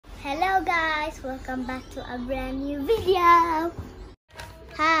Hello guys, welcome back to a brand new video.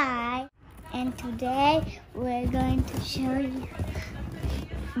 Hi, and today we're going to show you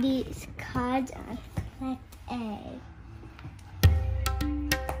these cards on collectA.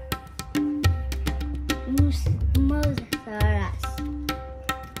 Dinosaurs.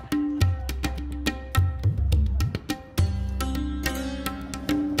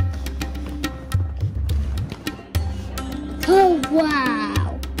 Oh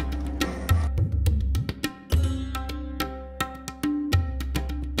wow!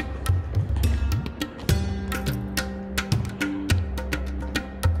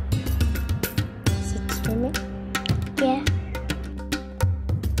 Is it swimming? Yeah.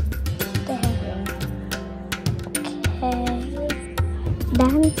 Okay.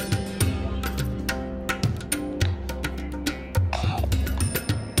 Done. Okay.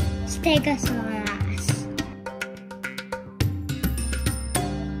 Stegosaurus.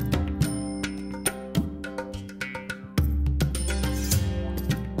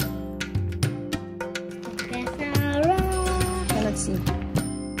 Let's see.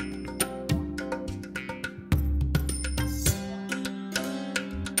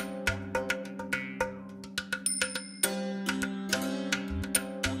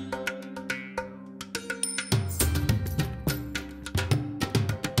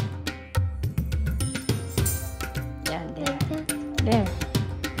 Yeah, there. There.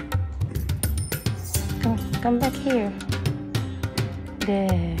 Come back here.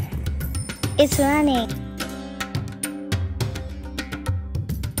 There. It's running.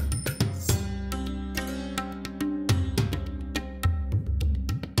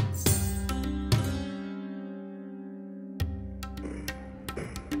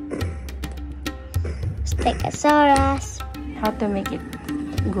 Stegosaurus. How to make it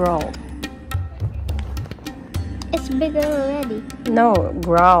grow? It's bigger already. No,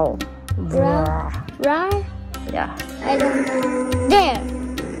 growl. Growl? Roar? Yeah. I don't know. There.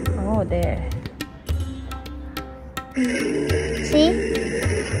 Oh, there. See?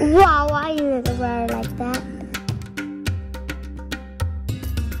 Wow, why is it roar like that?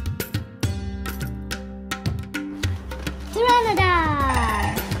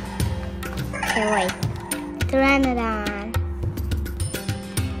 Pteranodon. Okay, wait. Pteranodon.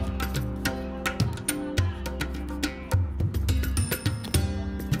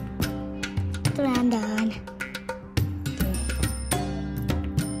 Pteranodon.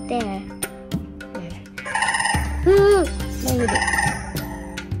 There. Ooh. Maybe there.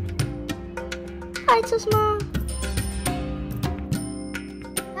 Oh, it's so small.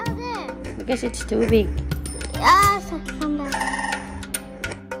 Oh, there. Because it's too big. Ah, so come back.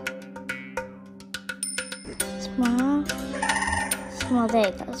 Small. Small, there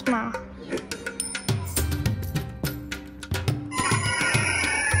you go, small.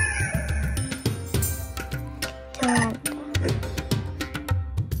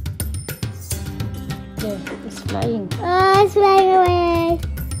 There, it's flying. Oh, it's flying away.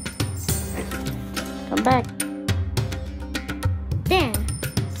 Come back. There.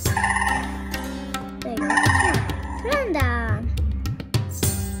 There you go. Run down.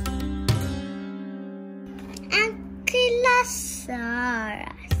 Ankylosaurus.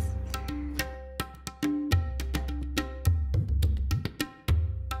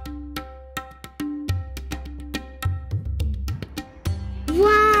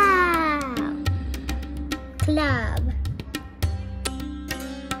 Wow. Club.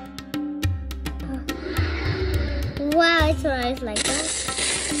 Wow, it's always like that.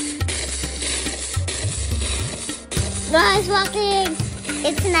 No, it's walking.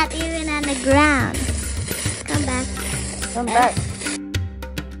 It's not even on the ground. Come back. Come back.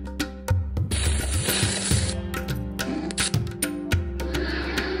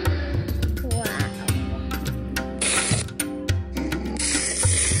 Wow.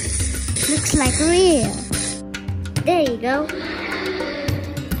 Looks like real. There you go.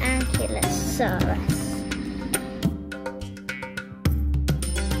 Ankylosaurus.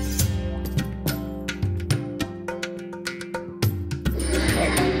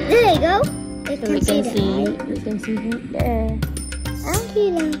 There you go. So we can see him there.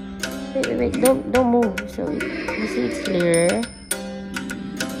 Ankylo. Wait, don't move. So you see it's clearer.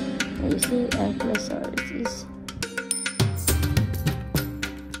 You see Ankylosaurus is.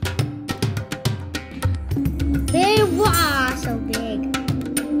 There, wow, so big.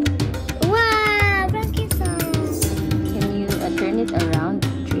 Wow, Brachiosaurus. Can you turn it around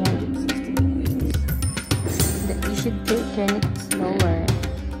 360 degrees? You should turn it slower.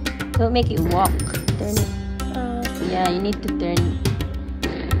 Don't make it walk. Turn it. Yeah, you need to turn.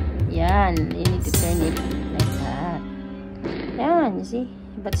 Yeah, you need to turn it like that. Yeah, you see?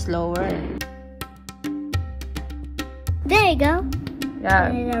 but slower. There you go. Yeah.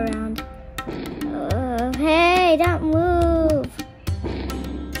 Turn it around. Oh, hey, don't move.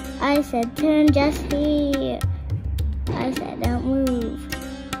 I said turn just here. I said don't move.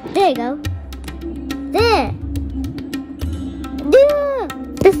 There you go. There. Yeah,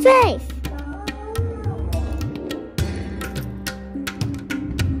 the face.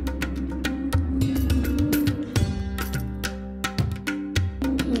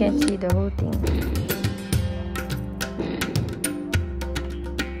 You can't see the whole thing.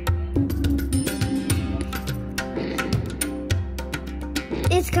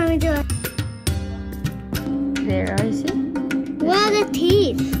 It's coming to us. There, I see. Wow, the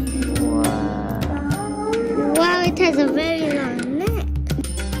teeth. Wow. Wow, it has a very long neck.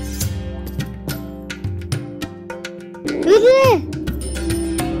 Look at it.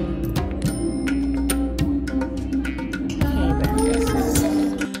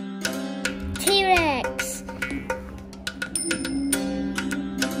 T-Rex.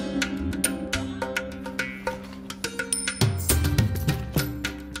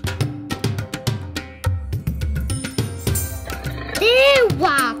 There,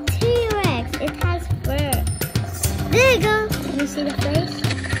 wow, T-Rex. It has fur. There you go. Can you see the face?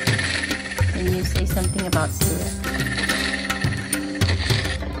 Can you say something about T-Rex?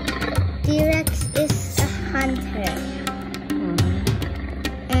 T-Rex is a hunter.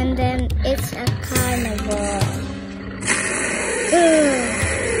 And then it's a carnivore.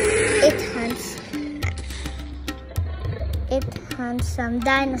 It hunts some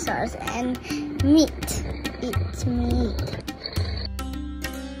dinosaurs and meat. Eats meat.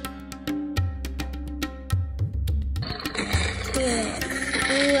 T-Rex.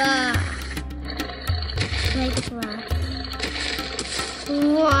 Wow. Make it wow.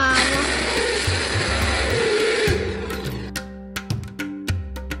 Wow.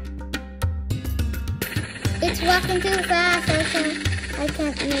 It's walking too fast. I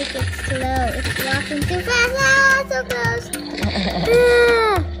can't make it slow. It's walking too fast. Oh, so close.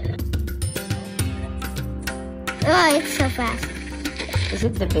 Oh, it's so fast. Is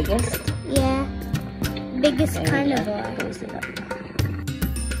it the biggest? Yeah. Biggest Okay, carnivore. close it up.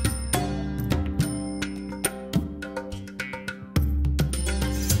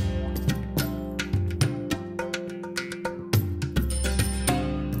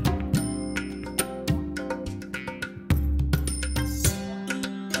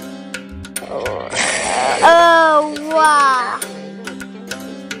 Oh, wow.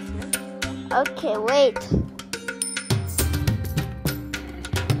 Okay, wait.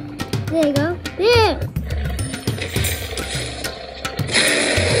 There you go. Yeah.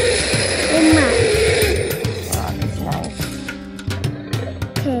 Wow, that's nice.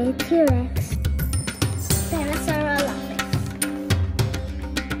 Okay, T-Rex. Dinosaurolophus.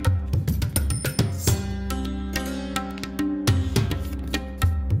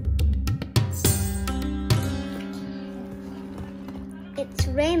 It's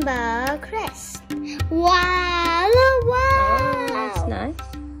rainbow crest. Wow! Look, wow! Oh, that's nice.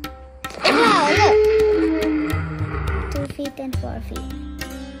 Wow! Look. 2 feet and 4 feet.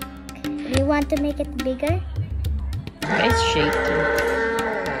 Do you want to make it bigger? It's shaky.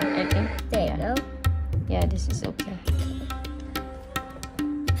 I think. There you go. Yeah, this is okay.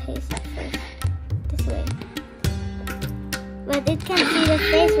 Face. This way. But it can't see the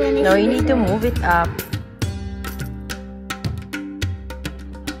face when it's No, you this need to way. move it up.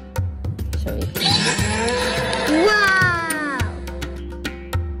 So it Wow!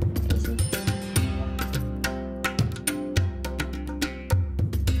 easy.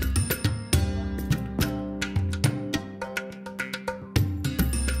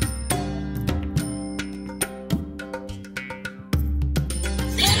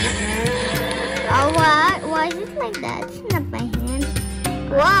 Oh, what? Why is it like that? It's not my hand.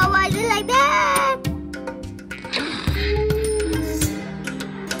 Wow, why is it like that?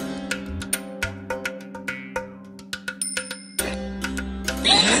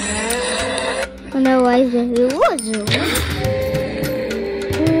 Oh no, why is it?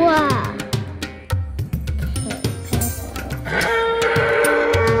 Wow.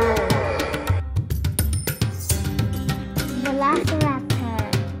 Velociraptor.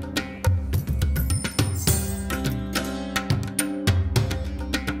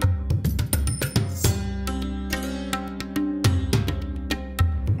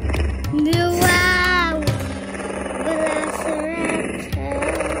 Wow! Velociraptor.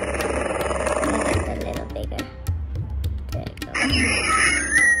 Make it a little bigger. There you go.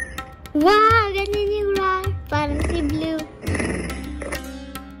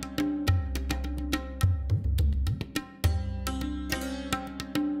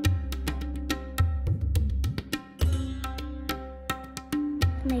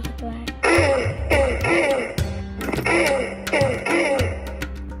 Right.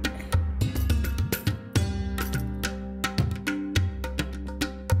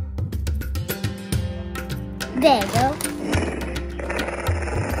 There you go.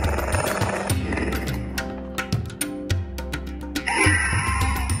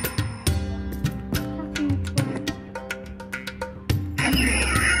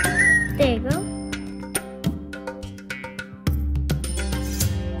 There you go.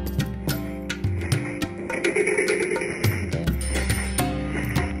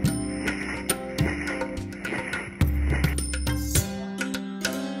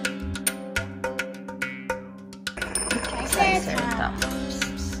 Triceratops.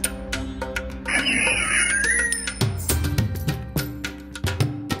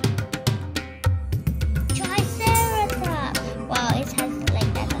 Triceratops. Wow, it has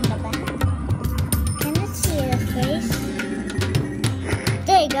like that on the back. Can you see the face?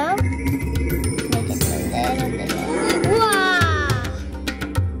 There you go. Make it a little bigger. Wow!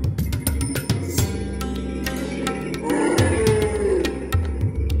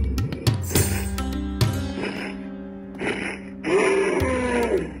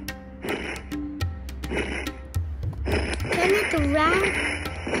 Turn it around.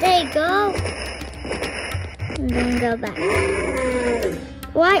 There you go. And then go back.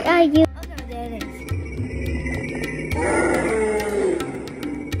 Why are you? Oh no, there it is.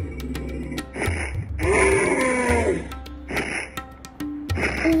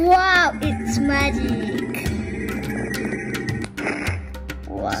 Wow, it's magic.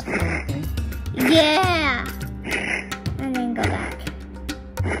 Wow. Yeah. And then go back.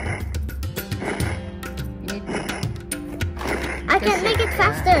 I can make it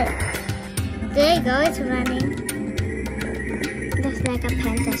faster. There you go, it's running. Just like a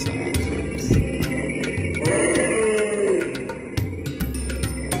Pentaceratops.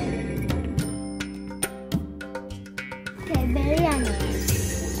 Okay, Baryonyx.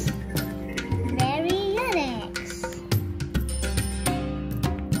 Baryonyx.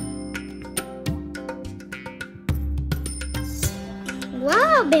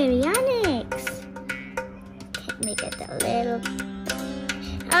 Wow, Baryonyx. Okay, make it a little.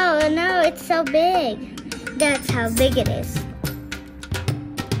 Oh no, it's so big. That's how big it is.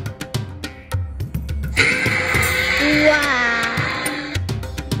 Wow.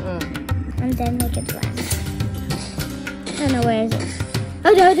 And then make it flat. Oh no, where is it?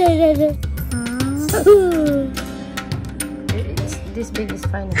 Oh no, there. It's this big is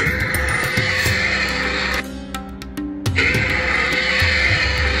fine.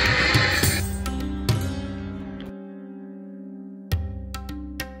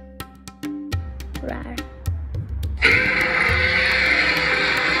 Rar.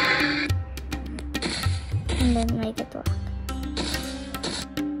 And then make it walk.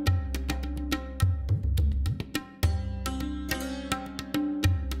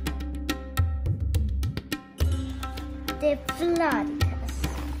 Diplodocus.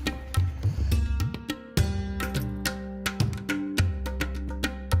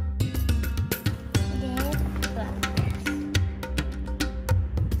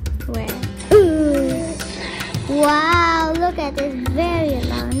 Where? Ooh. Wow, look at this very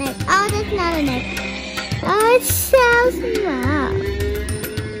long neck. Oh, that's not a neck. Oh, it's so small.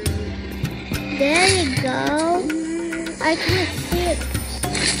 There you go. I can't see its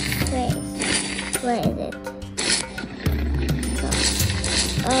face. Where is it?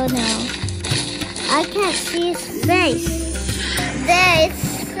 Oh no. I can't see his face. There, it's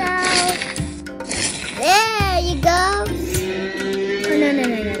so... There you go. Oh no.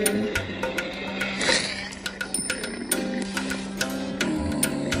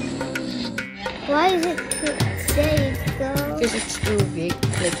 Why is it too... There you go. Because it's too big,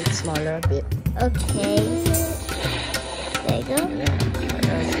 make it smaller a bit. Okay. There you go. Yeah,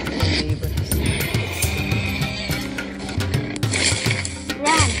 otherwise you won't be able to see.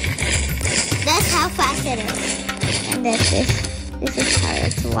 Run. That's how fast it is. And that's this. This is how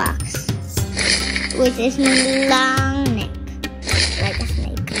it walks. With this long neck. Like a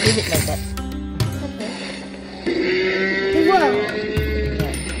snake. Leave it like that. Okay. Whoa.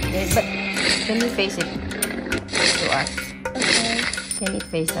 Yeah. But can you face it to us? Okay. Can it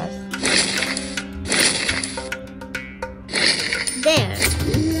face us? There.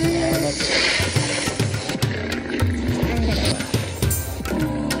 Yeah, that's it.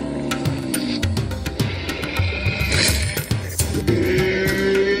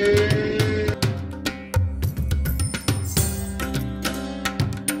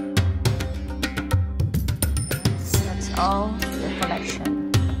 That's all your collection.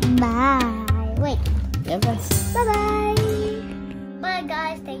 Bye. Wait. Yeah, bye. Bye-bye. Bye,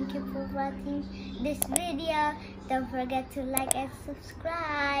 guys. Thank you. thank you for watching this video. Don't forget to like and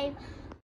subscribe.